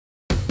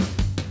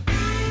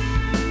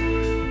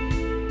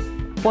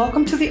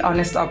Welcome to The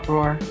Honest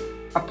Uproar,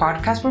 a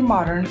podcast where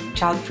modern,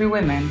 child-free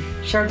women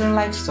share their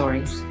life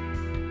stories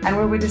and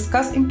where we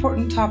discuss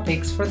important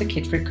topics for the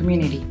kid-free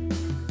community.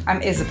 I'm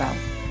Isabel,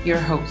 your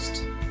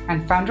host,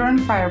 and founder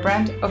and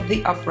firebrand of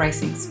The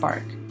Uprising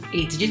Spark,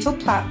 a digital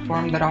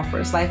platform that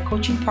offers life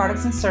coaching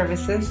products and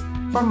services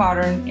for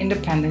modern,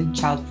 independent,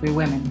 child-free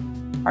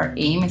women. Our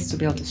aim is to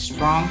build a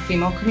strong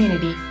female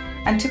community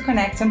and to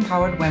connect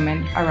empowered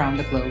women around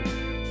the globe.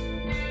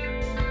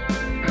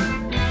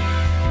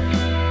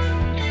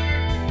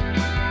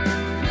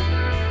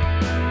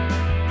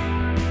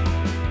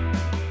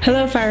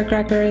 Hello,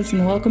 Firecrackers,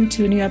 and welcome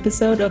to a new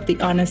episode of The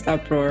Honest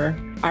Uproar.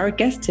 Our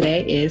guest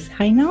today is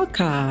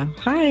Hajnalka.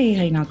 Hi,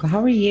 Hajnalka.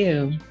 How are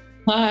you?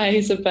 Hi,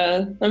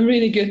 Isabel. I'm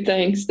really good,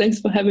 thanks.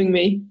 Thanks for having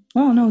me.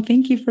 Oh, no,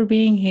 thank you for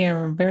being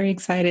here. We're very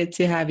excited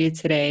to have you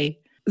today.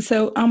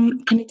 So,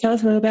 can you tell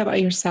us a little bit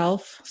about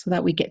yourself so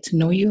that we get to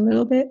know you a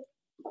little bit?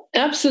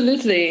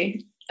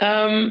 Absolutely.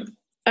 I'm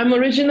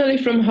originally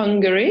from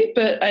Hungary,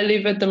 but I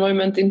live at the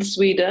moment in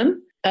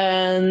Sweden,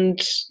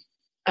 and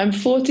I'm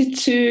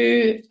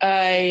 42.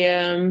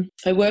 I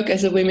work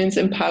as a women's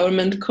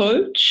empowerment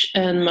coach,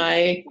 and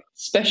my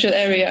special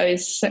area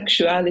is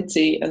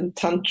sexuality and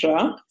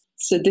Tantra.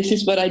 So this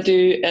is what I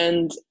do,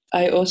 and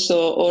I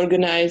also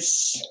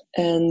organize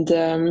and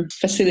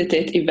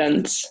facilitate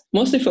events,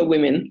 mostly for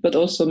women, but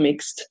also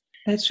mixed.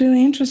 That's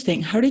really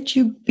interesting. How did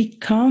you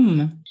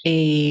become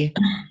a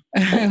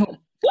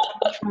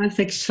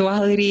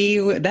sexuality?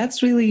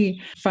 That's really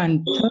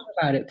fun. Tell us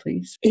about it,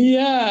 please.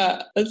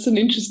 Yeah, that's an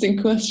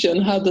interesting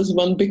question. How does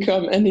one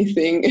become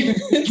anything?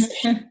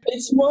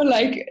 It's more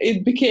like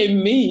it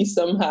became me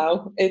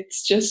somehow.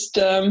 It's just,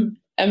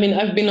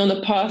 I've been on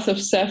a path of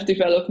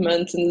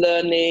self-development and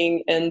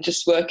learning and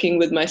just working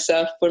with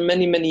myself for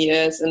many, many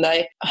years. And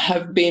I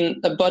have been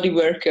a body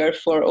worker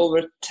for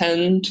over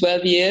 10,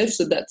 12 years.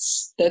 So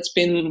that's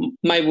been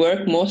my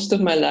work most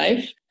of my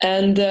life.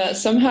 And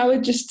somehow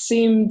it just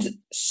seemed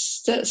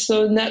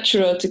so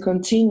natural to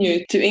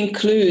continue to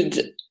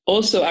include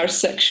also our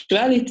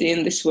sexuality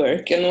in this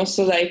work, and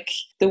also like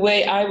the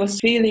way I was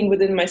feeling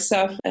within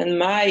myself and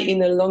my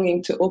inner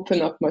longing to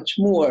open up much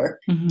more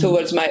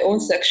towards my own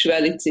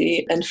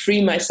sexuality and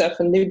free myself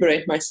and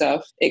liberate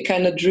myself. It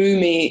kind of drew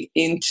me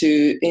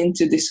into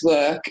this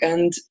work.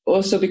 And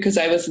also because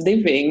I was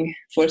living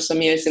for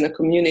some years in a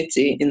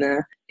community, in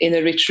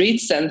a retreat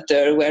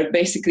center where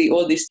basically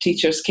all these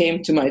teachers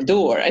came to my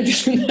door. I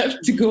didn't have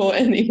to go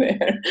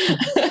anywhere.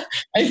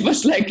 I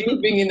was like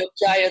living in a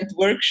giant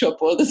workshop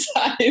all the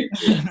time.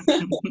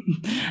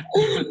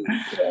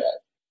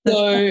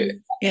 I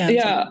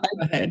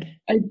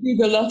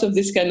did a lot of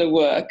this kind of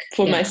work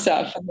for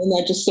myself, and then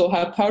I just saw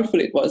how powerful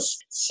it was.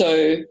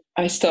 So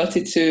I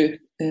started to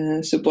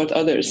support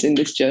others in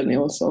this journey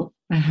also.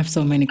 I have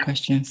so many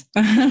questions.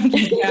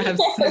 Okay,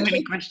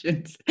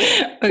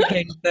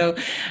 so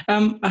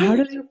how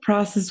does your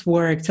process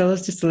work? Tell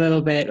us just a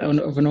little bit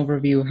of an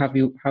overview of how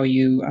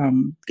you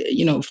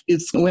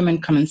if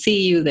women come and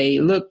see you, they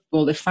look,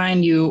 will they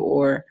find you,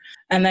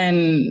 and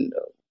then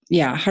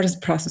how does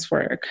the process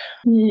work?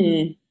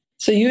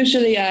 So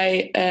usually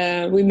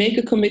we make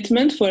a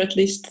commitment for at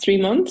least 3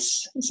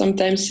 months,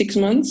 sometimes 6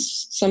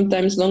 months,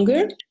 sometimes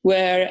longer,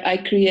 where I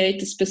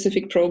create a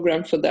specific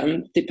program for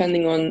them,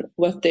 depending on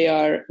what they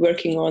are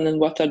working on and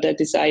what are their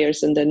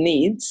desires and their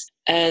needs.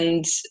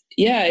 And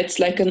it's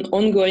like an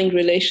ongoing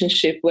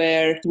relationship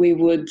where we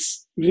would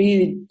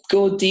really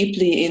go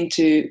deeply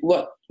into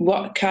what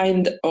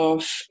kind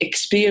of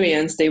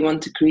experience they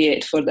want to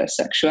create for their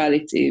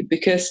sexuality,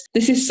 because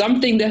this is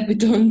something that we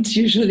don't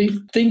usually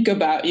think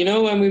about.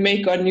 When we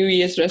make our New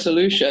Year's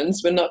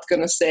resolutions, we're not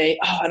going to say,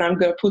 and I'm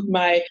going to put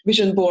my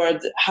vision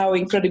board, how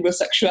incredible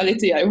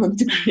sexuality I want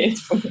to create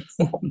for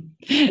myself.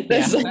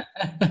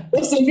 That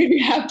doesn't really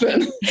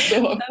happen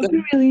so often. That would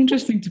be really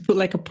interesting to put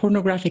like a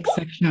pornographic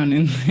section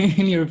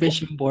in your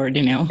vision board,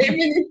 I mean,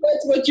 if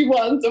that's what you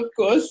want, of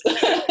course.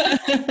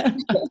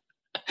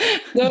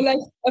 So like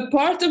a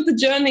part of the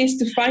journey is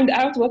to find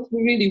out what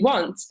we really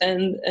want.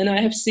 And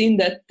I have seen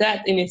that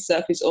in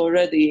itself is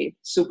already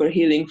super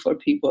healing for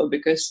people,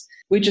 because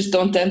we just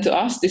don't tend to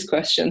ask these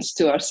questions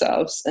to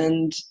ourselves.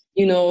 And,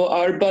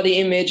 our body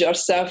image, our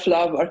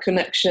self-love, our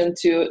connection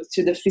to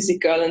the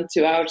physical and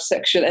to our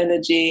sexual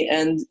energy,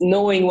 and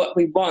knowing what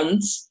we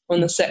want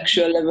on a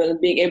sexual level and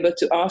being able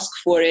to ask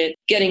for it,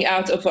 getting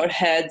out of our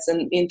heads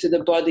and into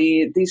the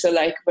body. These are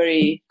like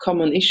very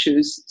common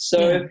issues.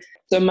 So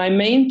my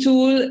main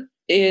tool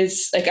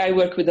is like, I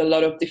work with a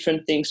lot of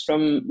different things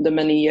from the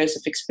many years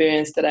of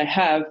experience that I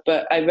have,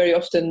 but I very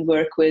often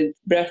work with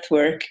breath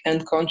work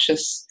and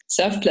conscious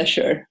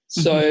self-pleasure.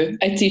 So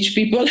I teach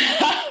people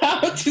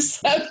how to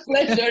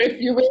self-pleasure, if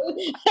you will.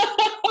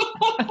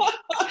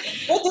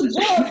 What a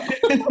job!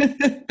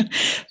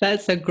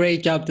 That's a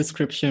great job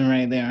description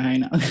right there, I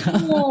know.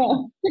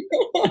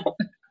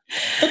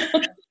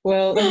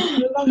 Well, how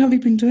long have you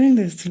been doing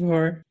this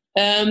for?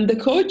 The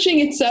coaching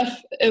itself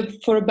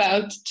for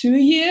about 2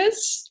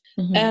 years.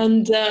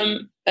 And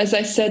as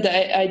I said,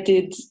 I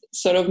did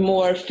sort of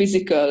more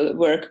physical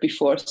work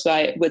before. So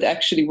I was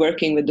actually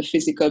working with the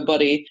physical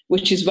body,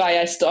 which is why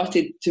I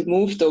started to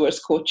move towards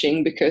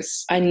coaching,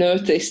 because I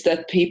noticed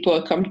that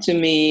people come to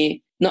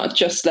me not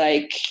just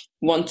like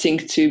wanting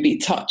to be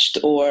touched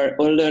or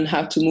learn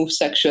how to move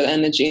sexual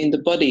energy in the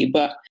body,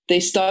 but they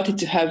started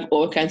to have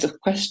all kinds of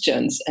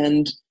questions,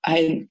 and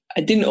I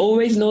didn't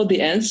always know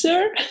the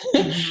answer.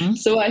 Mm-hmm.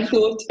 So I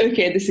thought,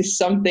 okay, this is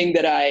something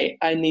that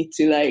I need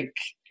to like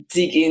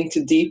dig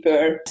into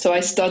deeper. So I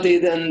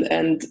studied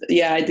and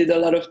I did a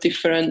lot of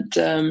different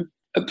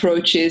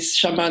approaches,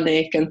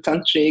 shamanic and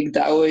tantric,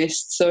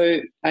 Taoist.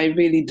 So I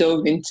really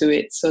dove into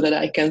it so that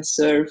I can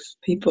serve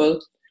people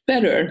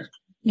better.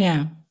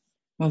 Yeah.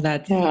 Well,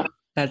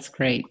 that's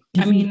great.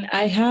 I mean,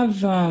 I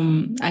have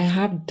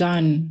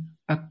done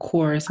a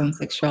course on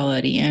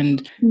sexuality,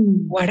 and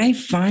what I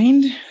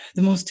find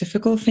the most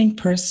difficult thing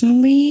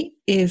personally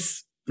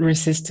is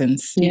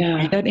resistance. Do you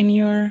find that in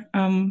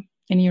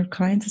your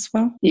clients as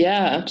well?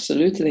 Yeah,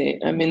 absolutely.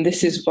 I mean,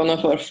 this is one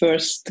of our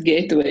first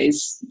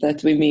gateways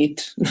that we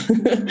meet,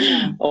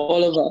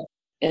 all of us,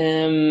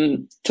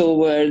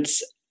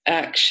 towards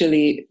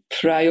actually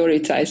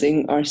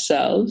prioritizing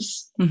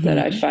ourselves. That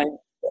I find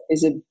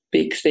is a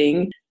big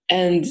thing,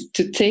 and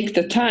to take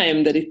the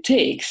time that it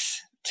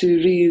takes to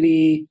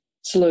really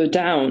slow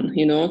down,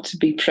 to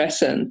be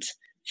present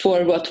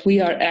for what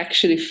we are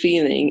actually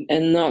feeling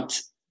and not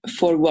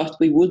for what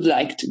we would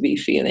like to be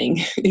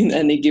feeling in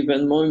any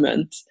given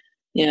moment.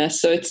 Yeah,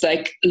 so it's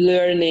like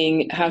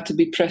learning how to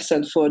be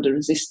present for the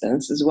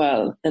resistance as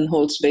well, and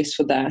hold space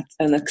for that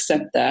and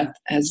accept that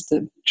as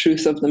the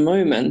truth of the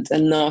moment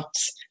and not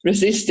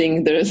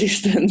resisting the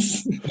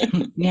resistance.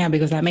 Yeah,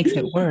 because that makes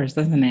it worse,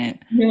 doesn't it?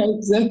 Yeah,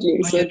 exactly.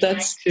 When So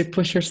that's to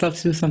push yourself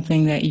to do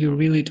something that you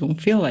really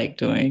don't feel like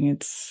doing.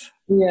 It's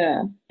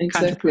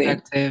exactly.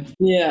 counterproductive.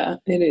 Yeah,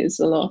 it is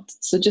a lot.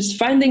 So just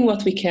finding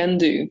what we can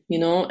do,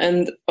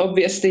 and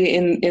obviously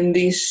in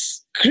these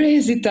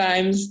crazy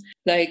times,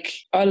 like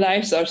our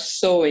lives are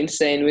so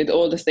insane with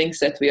all the things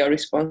that we are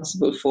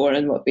responsible for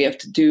and what we have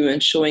to do,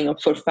 and showing up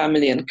for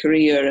family and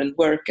career and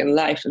work and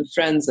life and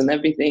friends and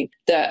everything,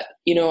 that,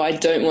 I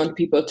don't want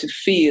people to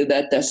feel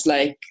that that's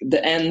like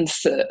the end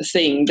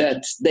thing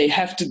that they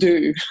have to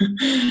do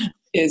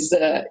is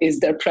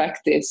their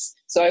practice.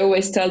 So I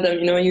always tell them,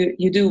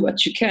 you do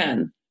what you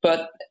can,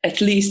 but at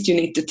least you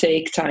need to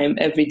take time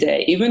every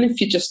day, even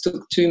if you just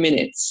took 2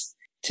 minutes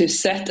to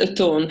set a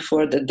tone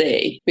for the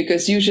day.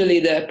 Because usually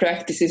the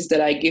practices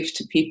that I give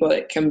to people,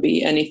 it can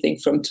be anything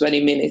from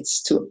 20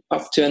 minutes to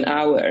up to an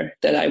hour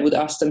that I would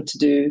ask them to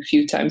do a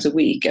few times a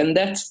week. And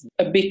that's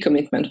a big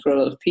commitment for a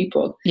lot of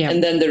people. Yeah.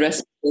 And then the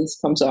resistance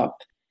comes up.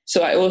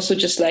 So I also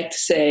just like to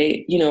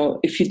say,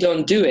 if you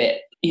don't do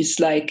it, it's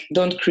like,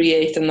 don't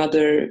create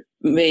another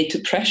way to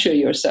pressure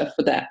yourself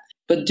for that.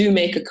 But do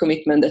make a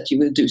commitment that you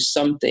will do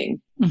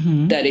something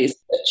that is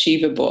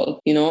achievable.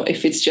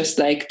 If it's just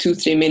like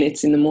 2-3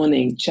 minutes in the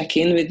morning, check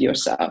in with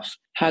yourself.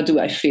 How do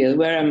I feel?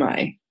 Where am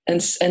I?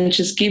 And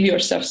just give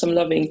yourself some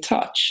loving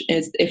touch.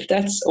 If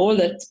that's all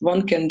that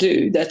one can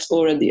do, that's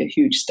already a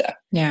huge step.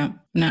 Yeah,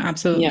 no,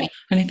 absolutely. Yeah.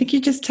 And I think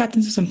you just tapped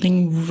into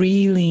something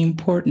really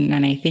important.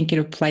 And I think it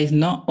applies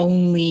not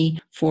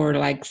only for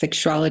like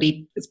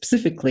sexuality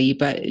specifically,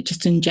 but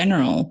just in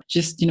general.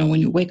 Just, when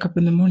you wake up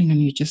in the morning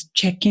and you just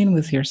check in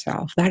with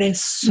yourself, that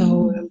is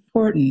so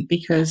important,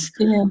 because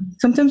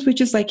sometimes we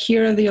just like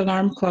hear the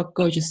alarm clock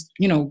go, just,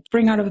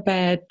 spring out of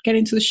bed, get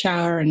into the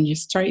shower, and you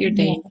start your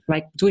day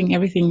like doing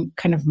everything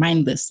kind of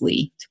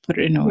mindlessly, to put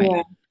it in a way.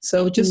 Yeah.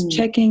 So just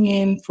checking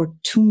in for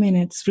 2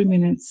 minutes, 3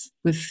 minutes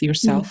with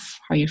yourself,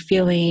 how you're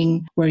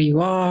feeling, where you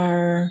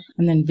are,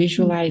 and then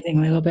visualizing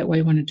a little bit what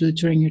you want to do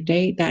during your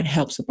day, that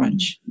helps a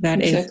bunch.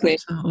 That is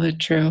absolutely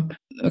true.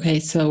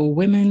 Okay, so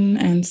women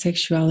and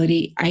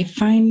sexuality, I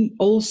find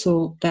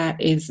also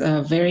that is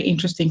a very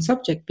interesting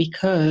subject,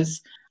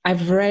 because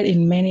I've read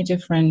in many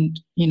different,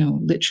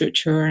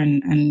 literature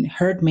and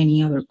heard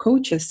many other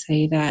coaches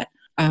say that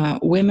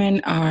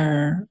women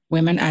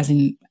as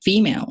in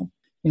female,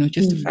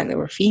 just the fact that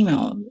we're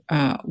female,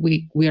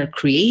 we are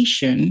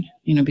creation,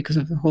 because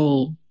of the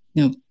whole,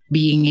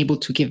 being able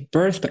to give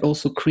birth, but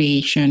also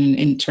creation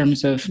in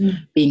terms of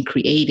being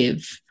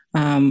creative.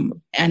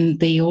 And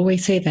they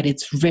always say that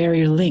it's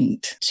very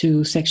linked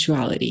to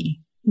sexuality.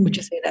 Would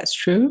you say that's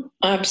true?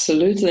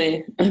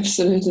 Absolutely.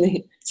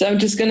 So I'm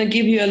just going to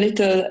give you a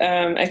little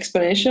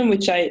explanation,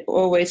 which I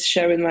always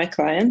share with my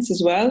clients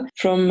as well,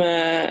 from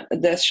the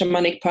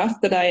shamanic path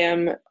that I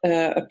am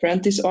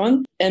apprentice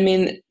on. I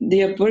mean,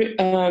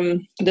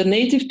 the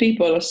native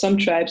people of some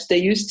tribes, they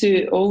used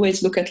to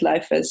always look at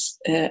life as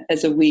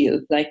a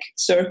wheel, like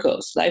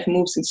circles. Life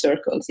moves in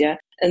circles, yeah.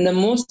 And the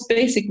most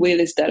basic wheel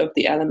is that of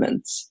the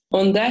elements.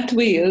 On that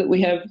wheel,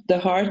 we have the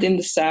heart in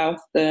the south,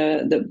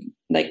 the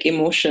like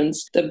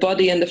emotions, the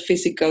body and the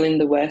physical in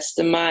the west,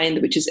 the mind,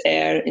 which is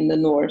air, in the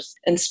north,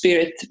 and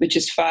spirit, which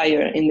is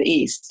fire, in the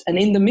east. And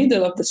in the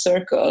middle of the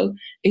circle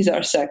is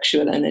our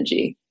sexual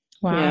energy.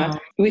 Wow. Yeah,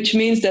 which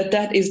means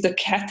that is the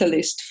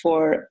catalyst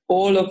for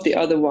all of the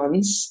other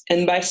ones.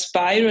 And by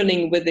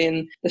spiraling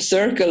within the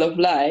circle of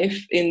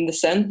life, in the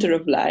center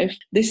of life,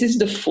 this is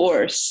the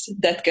force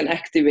that can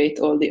activate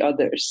all the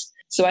others.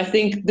 So I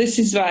think this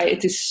is why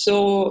it is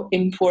so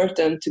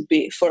important to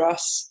be, for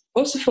us,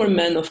 also for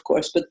men, of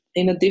course, but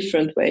in a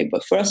different way,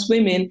 but for us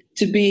women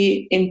to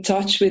be in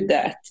touch with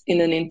that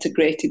in an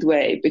integrated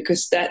way,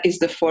 because that is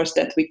the force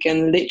that we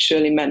can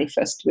literally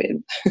manifest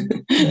with.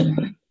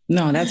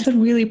 No, that's a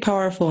really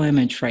powerful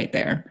image right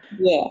there.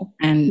 Yeah.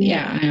 And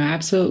yeah, no,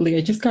 absolutely.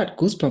 I just got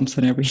goosebumps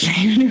on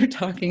everything when you were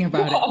talking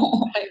about it.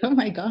 Like, oh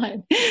my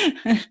God.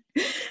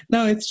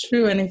 No, it's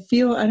true. And I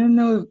feel, I don't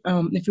know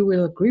if you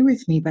will agree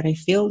with me, but I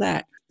feel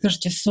that there's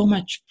just so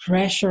much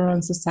pressure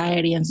on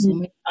society and so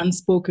many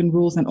unspoken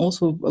rules, and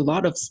also a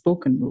lot of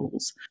spoken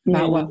rules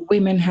about what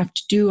women have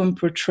to do and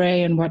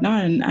portray and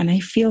whatnot. And I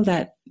feel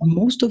that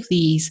most of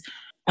these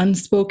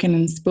unspoken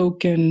and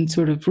spoken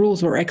sort of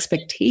rules or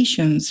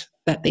expectations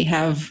that they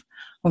have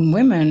on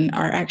women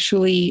are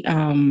actually,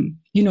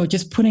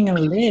 just putting a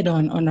lid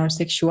on our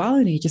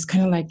sexuality. Just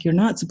kind of like, you're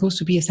not supposed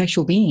to be a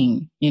sexual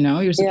being,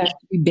 you're supposed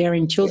to be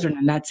bearing children,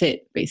 and that's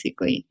it,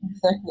 basically.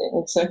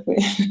 Exactly.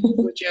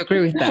 Would you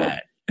agree with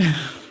that?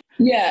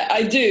 Yeah,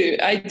 I do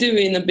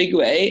in a big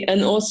way.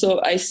 And also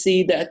I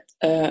see that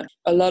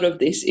a lot of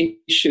these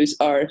issues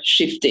are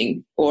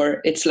shifting,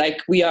 or it's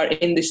like we are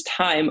in this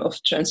time of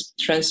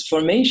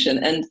transformation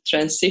and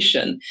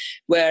transition,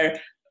 where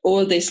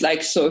all these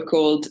like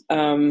so-called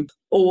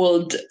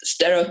old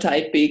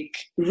stereotypic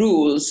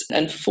rules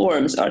and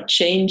forms are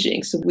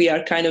changing. So we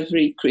are kind of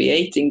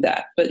recreating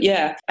that. But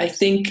yeah, I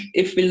think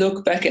if we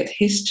look back at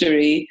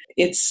history,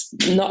 it's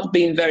not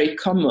been very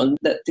common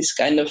that this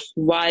kind of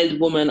wild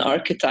woman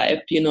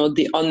archetype,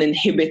 the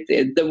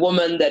uninhibited, the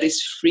woman that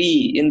is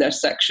free in their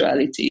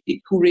sexuality,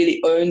 who really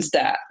owns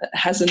that,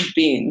 hasn't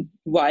been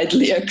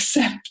widely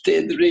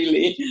accepted,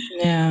 really.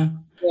 Yeah.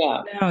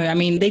 Yeah. No, I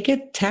mean, they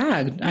get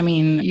tagged. I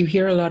mean, you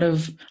hear a lot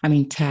of,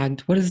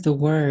 tagged, what is the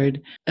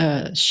word?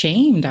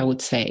 Shamed, I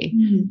would say.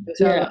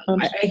 So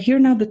I hear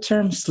now the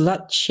term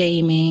slut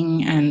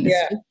shaming, and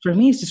for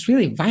me, it's just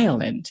really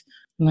violent.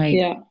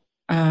 Like,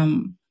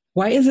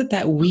 why is it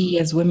that we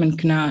as women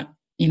cannot,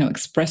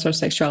 express our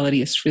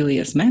sexuality as freely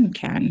as men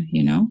can,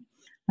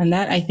 And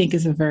that, I think,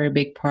 is a very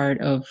big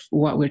part of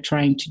what we're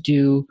trying to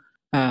do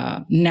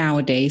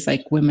nowadays,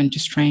 like women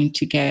just trying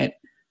to get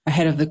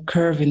ahead of the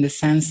curve, in the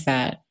sense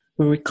that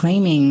we're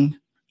reclaiming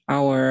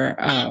our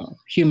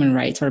human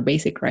rights, our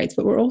basic rights,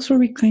 but we're also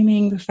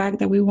reclaiming the fact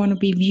that we want to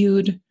be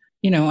viewed,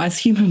 as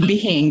human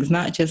beings,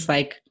 not just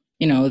like,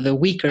 the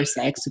weaker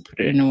sex, to put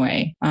it in a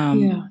way.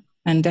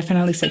 And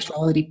definitely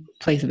sexuality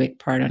plays a big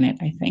part on it,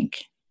 I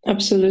think.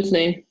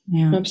 Absolutely.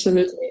 Yeah.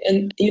 Absolutely.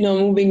 And,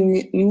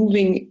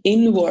 moving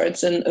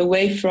inwards and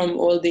away from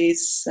all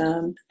these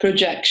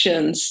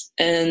projections,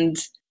 and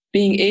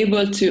being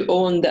able to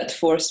own that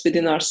force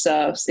within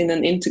ourselves in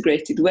an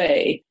integrated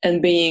way, and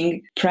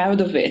being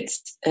proud of it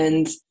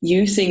and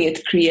using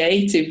it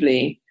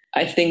creatively.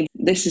 I think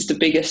this is the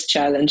biggest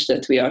challenge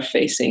that we are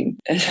facing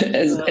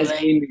as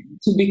women,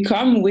 to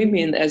become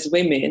women as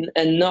women,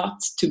 and not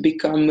to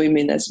become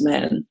women as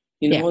men,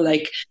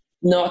 like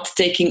not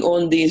taking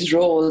on these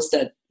roles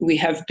that we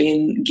have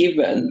been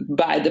given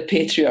by the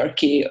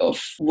patriarchy of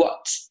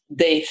what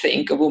they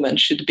think a woman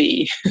should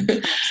be.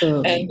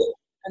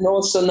 And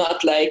also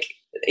not like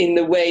in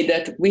the way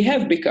that we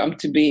have become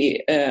to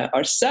be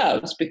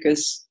ourselves,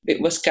 because it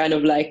was kind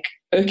of like,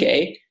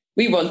 okay,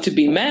 we want to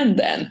be men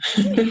then.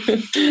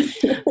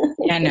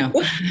 Yeah, no.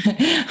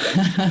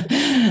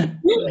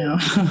 No,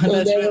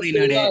 that's really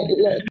not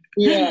it.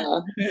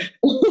 Yeah.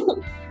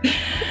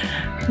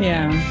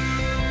 Yeah.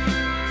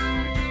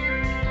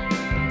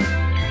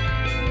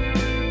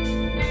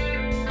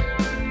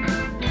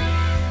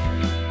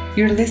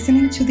 You're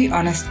listening to The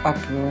Honest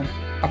Uproar,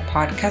 a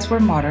podcast where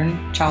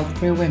modern,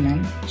 child-free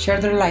women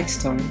share their life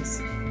stories,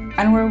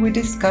 and where we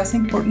discuss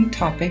important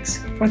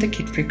topics for the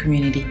kid-free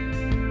community.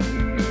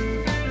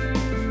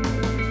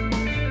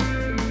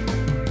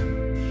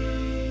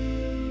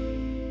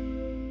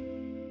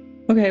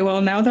 Okay,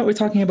 well, now that we're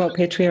talking about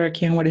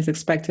patriarchy and what is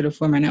expected of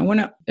women, I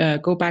want to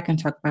go back and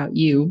talk about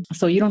you.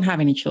 So you don't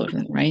have any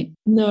children, right?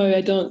 No,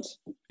 I don't.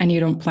 And you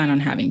don't plan on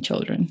having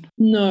children?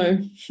 No.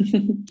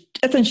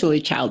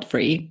 Essentially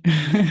child-free.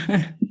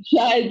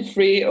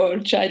 Child-free or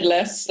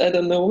childless, I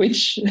don't know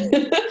which.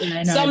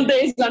 Yeah, some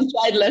days I'm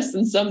childless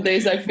and some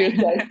days I feel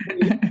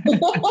child-free.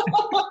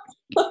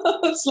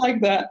 It's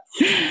like that.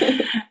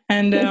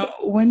 And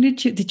when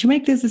did you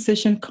make this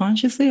decision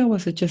consciously, or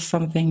was it just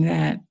something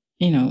that,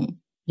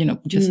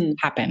 just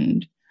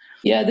happened?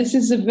 Yeah, this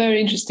is a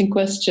very interesting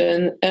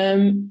question.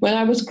 When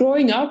I was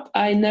growing up,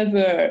 I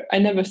never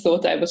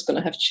thought I was going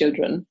to have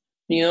children.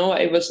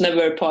 It was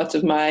never part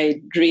of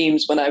my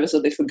dreams when I was a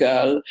little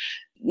girl,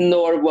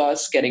 nor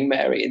was getting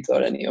married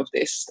or any of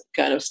this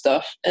kind of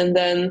stuff. And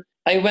then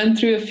I went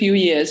through a few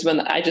years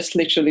when I just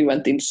literally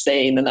went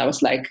insane, and I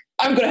was like,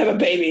 I'm going to have a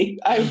baby.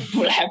 I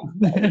will have,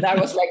 and I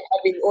was like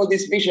having all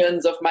these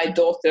visions of my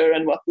daughter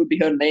and what would be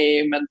her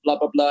name and blah,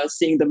 blah, blah,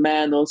 seeing the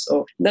man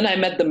also. Then I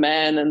met the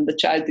man and the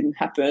child didn't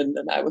happen.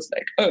 And I was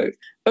like, oh,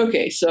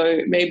 okay, so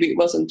maybe it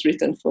wasn't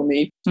written for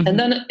me. And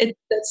then it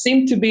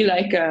seemed to be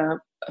like a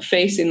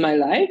phase in my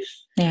life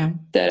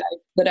that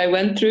I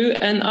went through.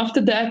 And after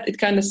that, it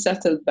kind of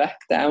settled back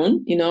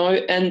down, you know,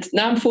 and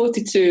now I'm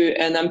 42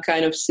 and I'm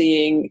kind of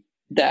seeing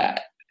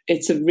that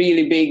it's a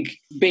really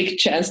big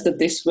chance that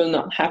this will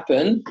not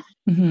happen.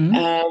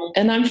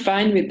 And I'm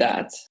fine with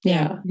that.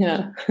 Yeah.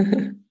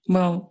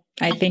 Well,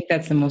 I think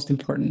that's the most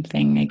important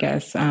thing, I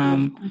guess,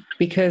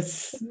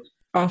 because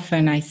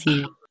often I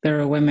see there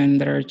are women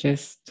that are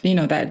just, you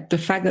know, that the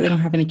fact that they don't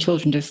have any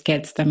children just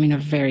gets them in a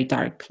very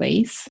dark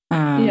place.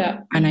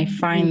 And I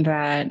find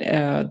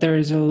that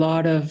there's a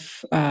lot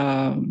of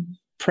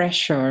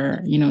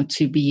pressure, you know,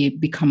 to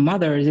become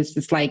mothers.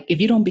 It's like, if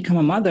you don't become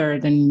a mother,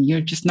 then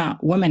you're just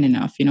not woman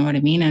enough. You know what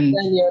I mean? And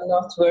then you're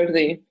not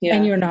worthy.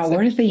 And you're not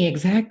worthy.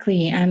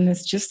 Exactly. And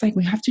it's just like,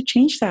 we have to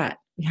change that.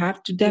 We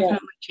have to definitely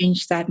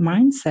change that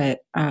mindset,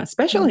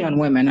 especially on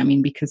women. I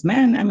mean, because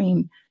men, I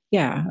mean,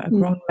 a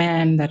grown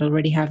man that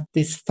already have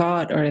this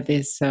thought or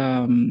this,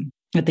 that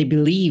they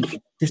believe,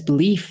 this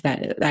belief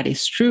that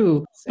is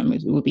true, I mean,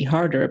 it would be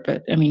harder.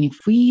 But I mean,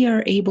 if we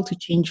are able to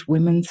change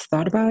women's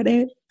thought about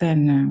it,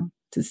 then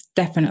this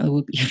definitely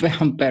would be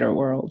a better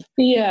world.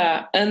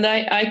 Yeah, and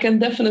I can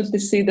definitely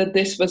see that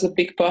this was a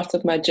big part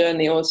of my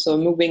journey also,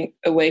 moving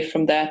away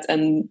from that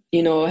and,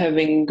 you know,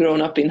 having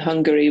grown up in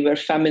Hungary where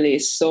family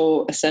is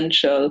so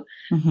essential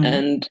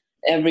and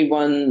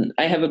everyone,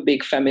 I have a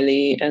big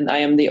family and I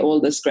am the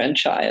oldest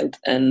grandchild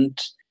and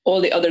all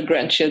the other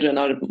grandchildren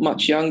are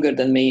much younger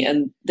than me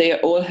and they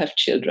all have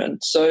children.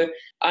 So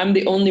I'm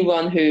the only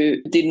one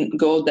who didn't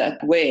go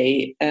that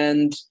way.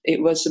 And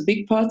it was a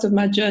big part of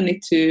my journey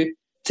to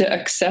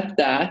accept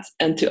that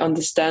and to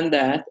understand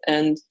that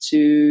and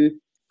to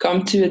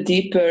come to a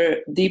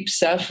deep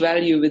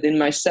self-value within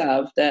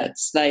myself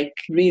that's like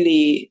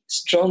really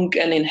strong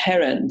and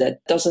inherent, that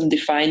doesn't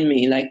define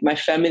me. Like my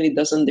family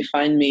doesn't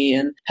define me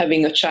and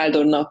having a child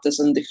or not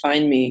doesn't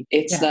define me.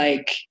 It's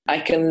like I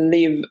can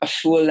live a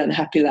full and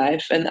happy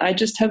life and I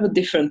just have a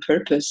different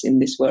purpose in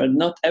this world.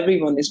 Not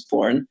everyone is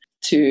born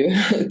to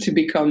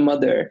become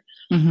mother.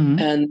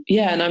 And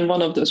and I'm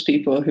one of those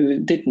people who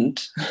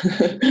didn't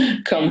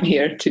come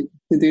here to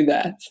do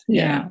that.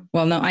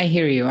 Well, no, I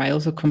hear you. I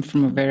also come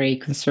from a very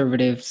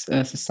conservative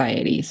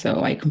society,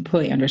 so I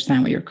completely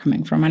understand where you're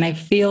coming from. And I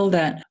feel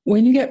that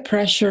when you get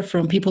pressure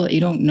from people that you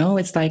don't know,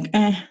 it's like,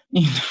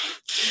 you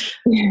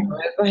know,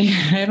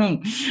 I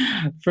don't.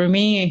 For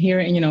me,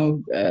 hearing, you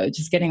know,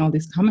 just getting all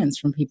these comments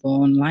from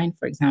people online,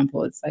 for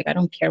example, it's like I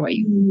don't care what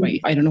you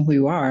I don't know who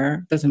you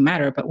are, doesn't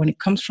matter. But when it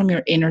comes from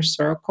your inner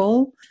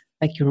circle,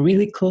 like your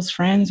really close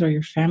friends or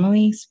your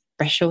family,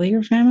 especially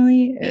your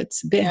family,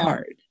 it's a bit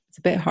hard. It's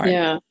a bit hard.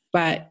 Yeah.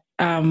 But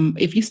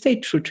if you stay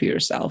true to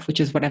yourself, which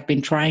is what I've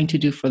been trying to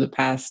do for the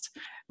past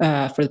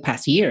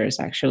years,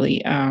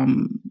 actually,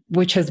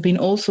 which has been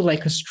also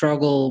like a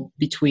struggle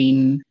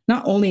between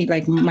not only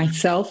like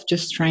myself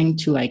just trying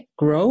to like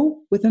grow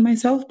within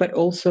myself, but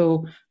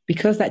also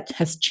because that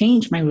has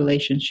changed my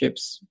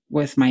relationships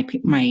with my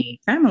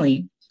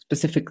family,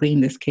 specifically in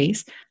this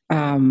case,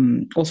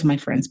 also my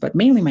friends, but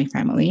mainly my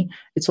family.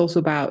 It's also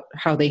about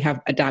how they have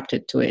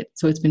adapted to it.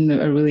 So it's been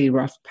a really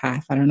rough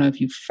path. I don't know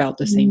if you felt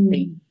the same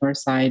thing on your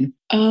side.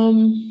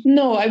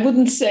 No, I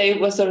wouldn't say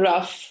it was a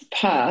rough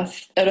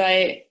path.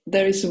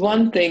 There is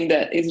one thing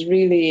that is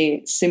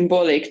really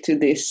symbolic to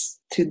this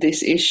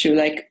issue.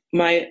 Like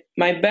my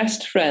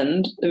best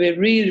friend, we're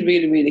really,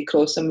 really, really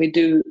close, and we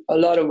do a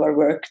lot of our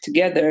work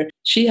together.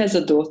 She has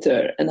a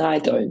daughter, and I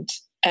don't.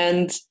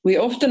 And we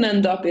often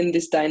end up in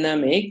this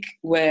dynamic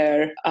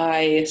where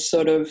I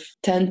sort of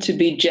tend to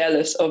be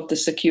jealous of the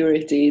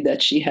security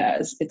that she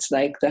has. It's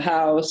like the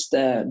house,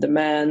 the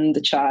man,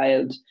 the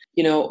child,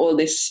 you know, all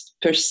this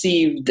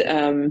perceived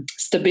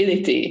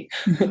stability.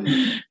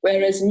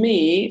 Whereas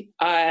me,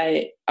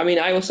 I mean,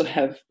 I also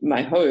have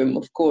my home,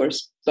 of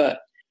course,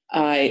 but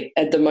I,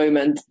 at the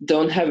moment,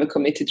 don't have a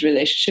committed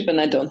relationship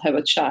and I don't have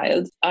a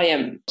child. I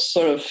am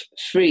sort of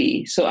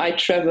free. So I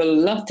travel a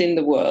lot in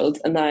the world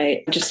and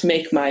I just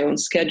make my own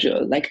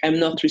schedule. Like I'm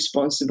not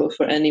responsible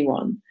for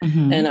anyone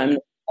and I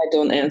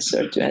don't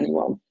answer to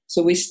anyone.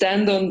 So we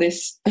stand on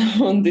this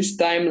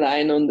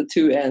timeline on the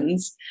two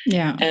ends.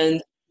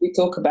 And we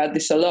talk about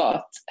this a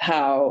lot,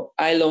 how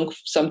I long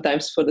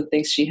sometimes for the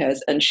things she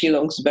has and she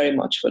longs very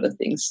much for the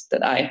things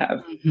that I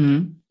have.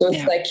 So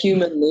it's like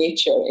human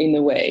nature in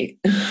a way.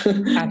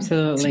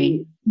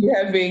 Absolutely.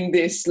 Having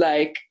this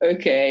like,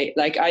 okay,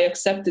 like I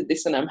accepted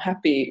this and I'm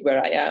happy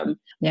where I am.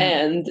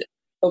 And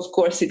of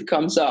course it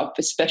comes up,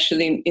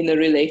 especially in a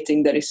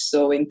relating that is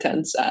so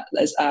intense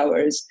as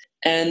ours.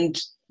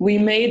 And we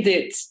made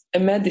it a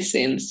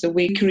medicine. So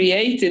we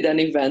created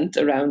an event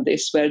around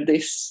this where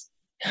this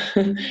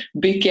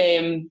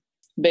became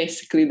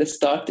basically the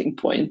starting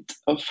point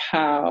of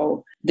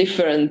how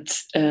different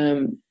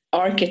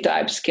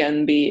archetypes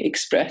can be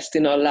expressed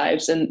in our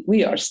lives, and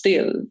we are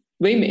still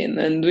women,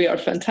 and we are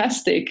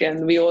fantastic,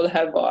 and we all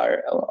have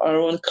our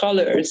own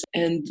colors,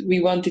 and we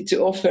wanted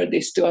to offer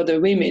this to other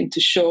women to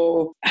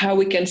show how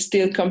we can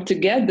still come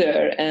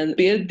together and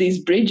build these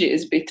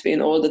bridges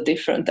between all the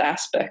different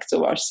aspects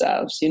of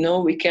ourselves.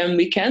 We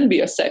can be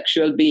a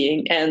sexual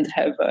being and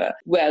have a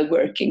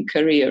well-working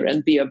career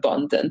and be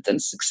abundant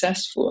and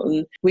successful,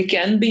 and we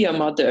can be a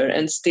mother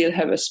and still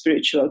have a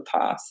spiritual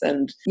path,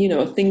 and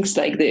things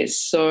like this.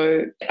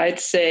 So I'd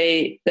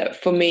say that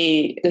for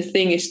me the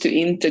thing is to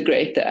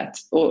integrate that,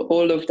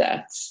 all of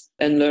that,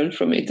 and learn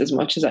from it as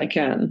much as I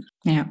can.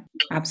 Yeah,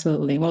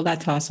 absolutely. Well,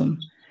 that's awesome.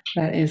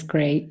 That is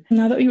great.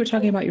 Now that you were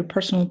talking about your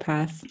personal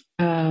path,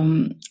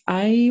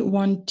 I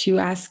want to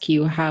ask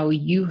you how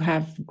you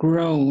have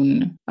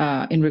grown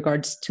in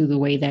regards to the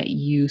way that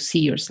you see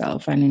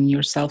yourself and in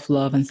your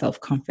self-love and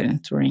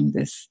self-confidence during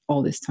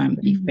all this time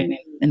that you've been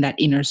in that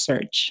inner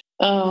search.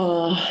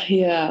 Oh,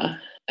 yeah.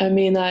 I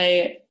mean,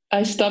 I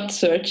stopped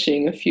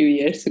searching a few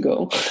years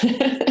ago.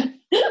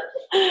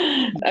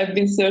 I've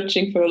been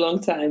searching for a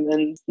long time,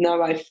 and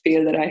now I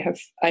feel that I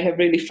have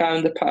really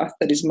found the path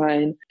that is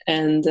mine.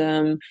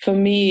 And for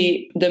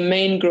me, the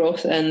main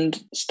growth and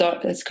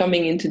start that's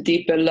coming into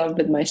deeper love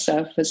with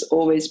myself has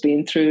always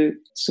been through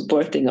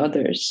supporting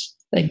others,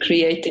 like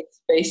creating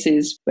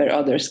spaces where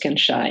others can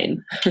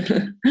shine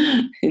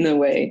in a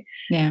way.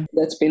 Yeah,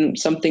 that's been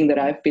something that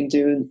I've been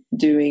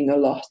doing a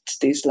lot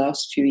these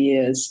last few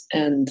years,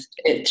 and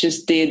it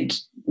just did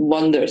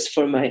wonders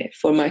for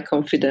my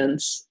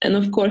confidence. And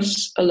of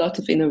course, a lot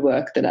of inner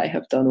work that I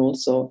have done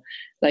also,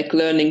 like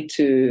learning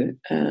to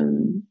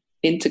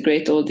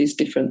integrate all these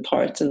different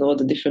parts and all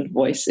the different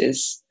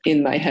voices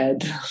in my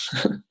head.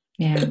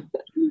 Yeah.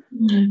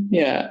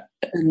 Yeah,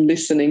 and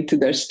listening to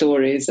their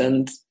stories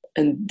and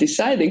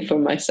deciding for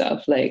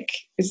myself, like,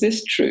 is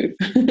this true?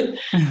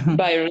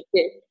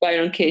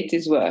 Byron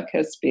Katie's work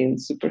has been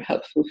super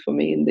helpful for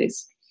me in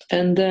this.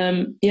 And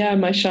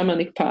my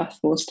shamanic path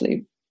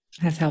mostly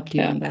has helped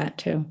you on that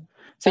too.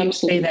 So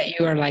Absolutely. You say that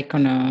you are like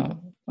on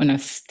a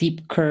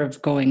steep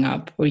curve going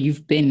up, or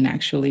you've been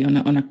actually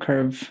on a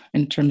curve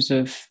in terms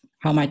of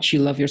how much you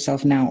love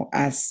yourself now,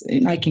 as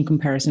like in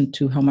comparison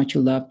to how much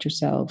you loved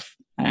yourself,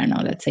 I don't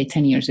know, let's say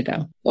 10 years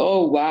ago.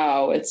 Oh,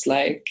 wow. It's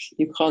like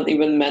you can't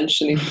even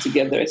mention it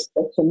together. It's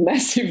such a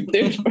massive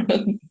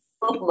difference.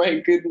 Oh, my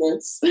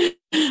goodness.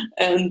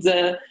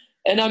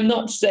 And I'm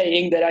not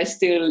saying that I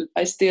still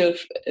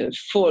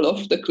fall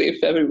off the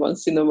cliff every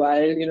once in a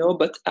while,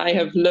 but I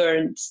have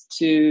learned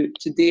to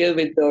deal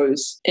with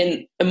those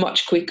in a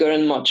much quicker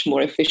and much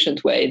more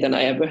efficient way than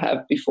I ever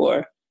have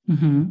before.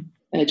 Mm-hmm.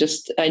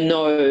 I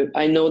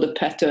know the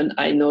pattern,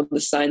 I know the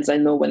signs, I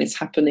know when it's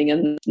happening,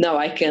 and now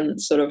I can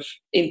sort of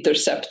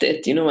intercept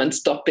it, and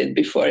stop it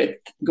before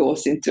it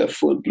goes into a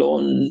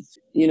full-blown,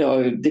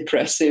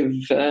 depressive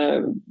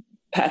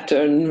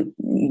pattern,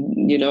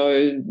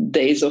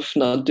 days of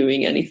not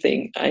doing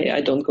anything.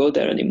 I don't go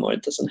there anymore.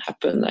 It doesn't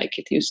happen like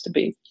it used to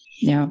be.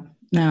 Yeah,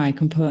 no, I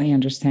completely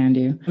understand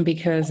you,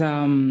 because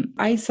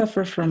I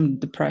suffer from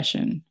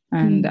depression.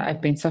 And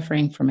I've been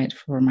suffering from it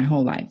for my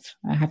whole life.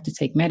 I have to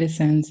take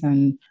medicines.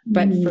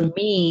 But for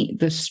me,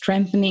 the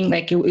strengthening,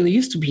 like it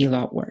used to be a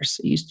lot worse.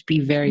 It used to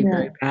be very,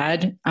 very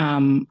bad.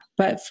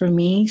 But for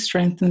me,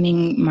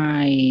 strengthening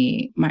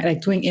my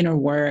like doing inner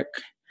work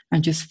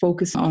and just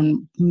focus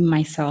on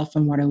myself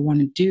and what I want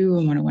to do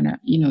and what I want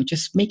to,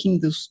 just making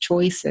those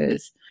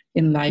choices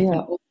in life. Yeah.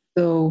 And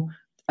also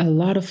a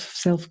lot of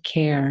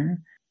self-care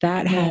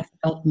that has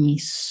helped me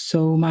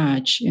so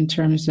much in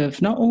terms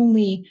of not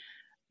only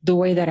the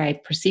way that I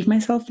perceive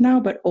myself now,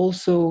 but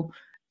also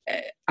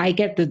I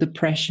get the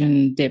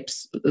depression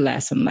dips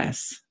less and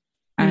less.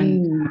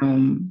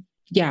 And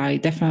I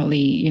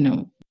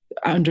definitely,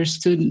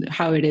 understood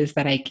how it is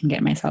that I can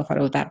get myself out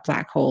of that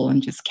black hole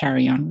and just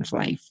carry on with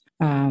life.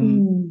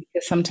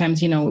 Because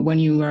sometimes, when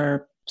you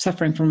are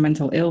suffering from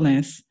mental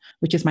illness,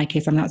 which is my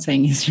case, I'm not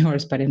saying it's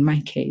yours, but in my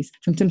case,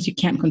 sometimes you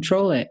can't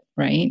control it,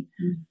 right?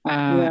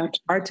 It's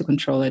hard to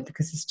control it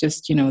because it's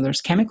just,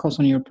 there's chemicals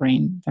on your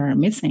brain that are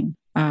missing.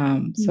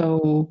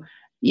 So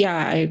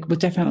I would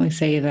definitely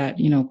say that,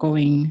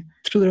 going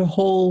through the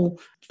whole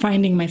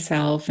finding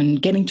myself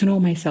and getting to know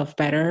myself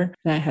better,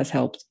 that has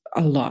helped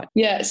a lot.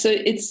 Yeah, so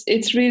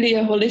it's really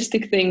a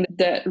holistic thing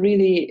that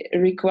really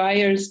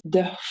requires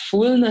the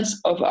fullness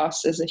of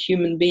us as a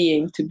human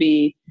being to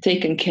be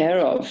taken care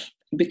of.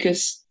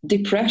 Because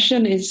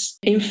depression is,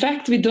 in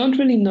fact, we don't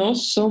really know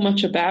so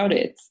much about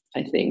it,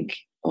 I think,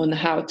 on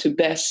how to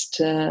best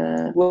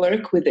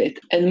work with it.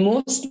 And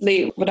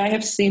mostly what I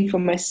have seen for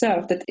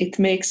myself, that it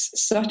makes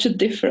such a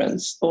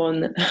difference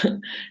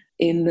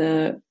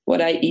in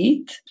what I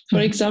eat, for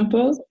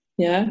example.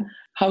 Yeah.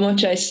 How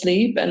much I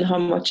sleep and how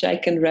much I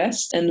can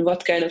rest and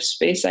what kind of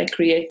space I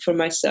create for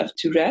myself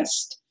to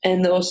rest.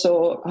 And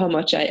also how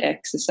much I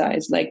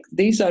exercise. Like,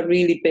 these are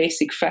really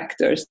basic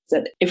factors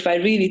that if I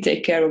really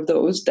take care of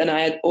those, then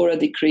I had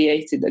already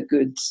created a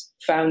good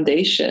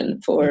foundation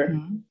for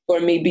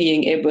me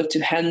being able to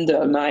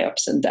handle my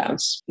ups and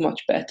downs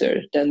much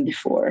better than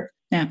before.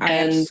 Yeah, I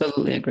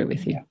absolutely agree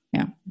with you.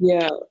 Yeah.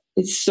 Yeah.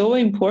 It's so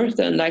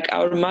important. Like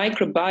our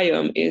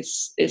microbiome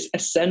is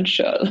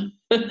essential.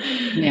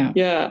 Yeah.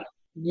 Yeah.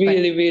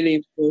 Really,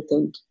 really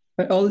important.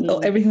 But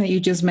everything that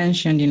you just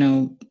mentioned,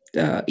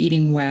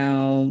 eating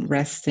well,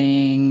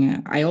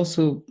 resting. I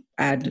also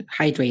add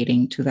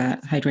hydrating to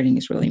that. Hydrating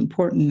is really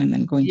important. And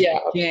then going to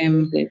the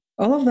gym. Absolutely.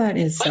 All of that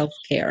is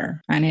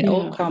self-care. And it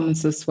all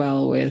comes as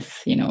well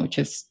with,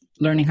 just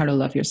learning how to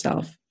love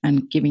yourself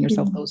and giving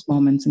yourself those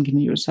moments and giving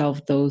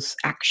yourself those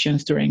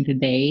actions during the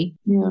day.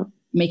 Yeah.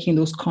 Making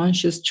those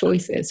conscious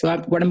choices. So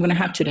what I'm going to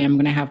have today, I'm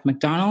going to have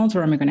McDonald's,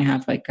 or am I going to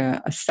have like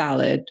a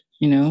salad,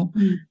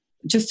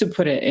 just to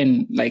put it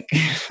in like,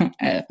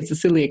 it's a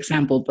silly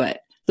example,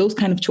 but those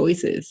kind of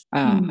choices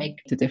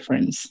make the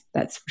difference.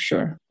 That's for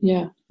sure.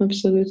 Yeah,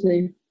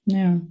 absolutely.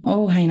 Yeah.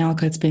 Oh,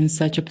 Hajnalka, it's been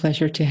such a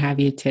pleasure to have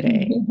you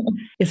today.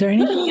 Is there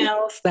anything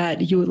else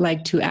that you would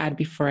like to add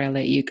before I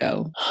let you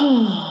go?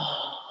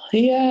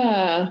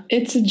 Yeah,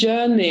 it's a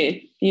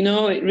journey.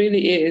 It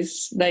really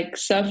is. Like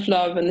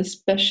self-love, and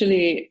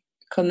especially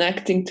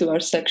connecting to our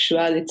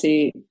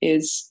sexuality,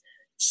 is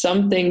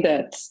something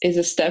that is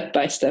a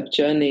step-by-step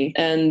journey.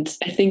 And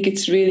I think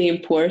it's really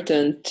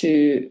important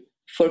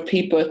for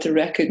people to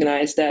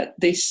recognize that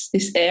this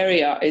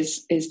area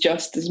is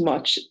just as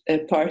much a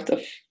part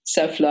of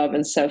self-love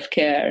and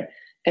self-care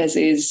as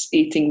is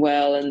eating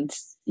well and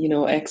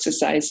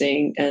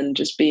exercising and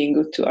just being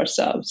good to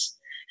ourselves.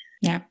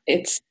 Yeah,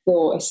 it's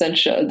so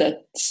essential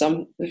that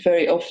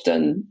very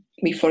often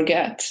we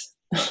forget.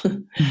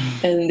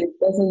 And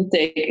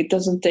it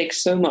doesn't take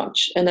so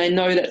much. And I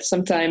know that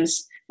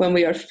sometimes when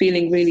we are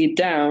feeling really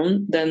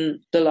down, then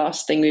the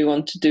last thing we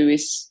want to do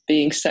is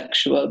being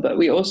sexual. But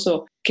we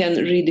also can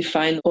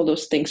redefine all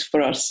those things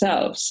for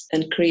ourselves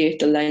and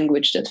create a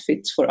language that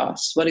fits for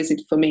us. What is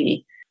it for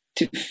me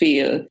to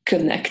feel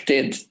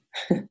connected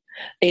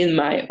in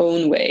my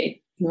own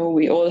way?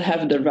 We all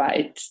have the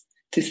right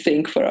to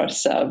think for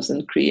ourselves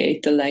and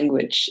create the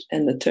language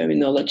and the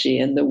terminology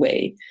and the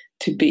way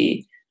to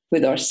be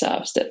with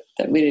ourselves that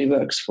really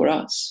works for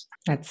us.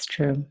 That's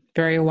true.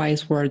 Very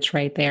wise words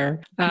right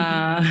there.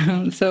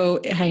 So,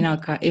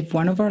 Hajnalka, if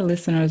one of our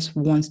listeners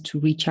wants to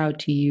reach out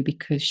to you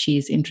because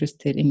she's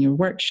interested in your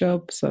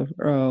workshops,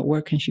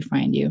 where can she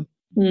find you?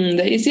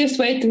 The easiest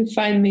way to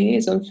find me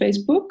is on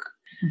Facebook.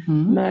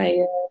 My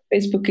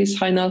Facebook is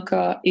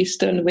Hajnalka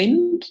Eastern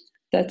Wind.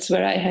 That's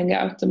where I hang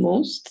out the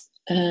most.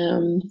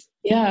 And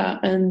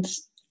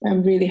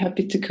I'm really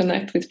happy to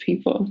connect with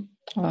people.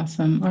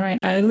 Awesome. All right.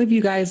 I'll leave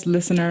you guys,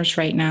 listeners,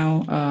 right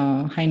now,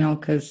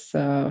 Hajnalka's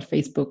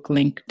Facebook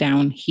link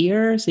down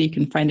here so you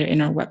can find her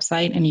in our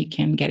website and you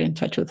can get in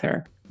touch with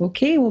her.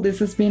 Okay. Well, this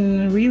has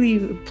been really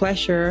a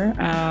pleasure.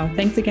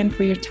 Thanks again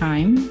for your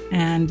time,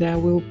 and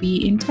we'll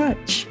be in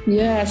touch.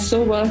 Yeah,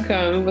 so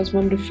welcome. It was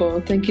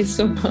wonderful. Thank you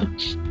so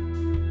much.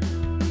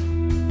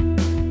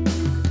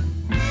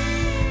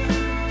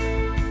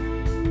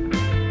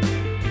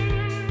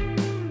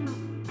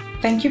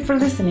 Thank you for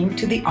listening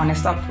to The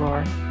Honest Uproar,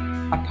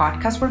 a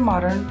podcast where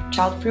modern,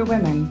 child-free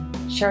women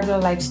share their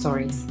life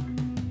stories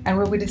and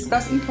where we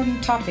discuss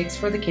important topics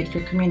for the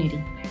kid-free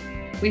community.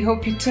 We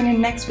hope you tune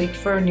in next week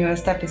for our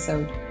newest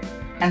episode.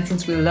 And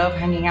since we love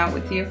hanging out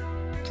with you,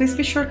 please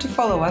be sure to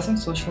follow us on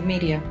social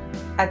media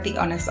at The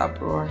Honest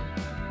Uproar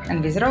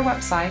and visit our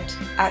website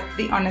at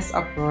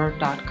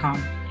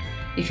thehonestuproar.com.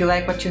 If you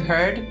like what you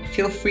heard,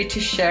 feel free to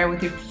share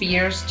with your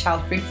fierce,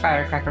 child-free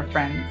Firecracker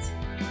friends.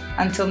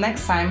 Until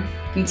next time,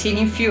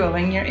 continue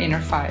fueling your inner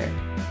fire.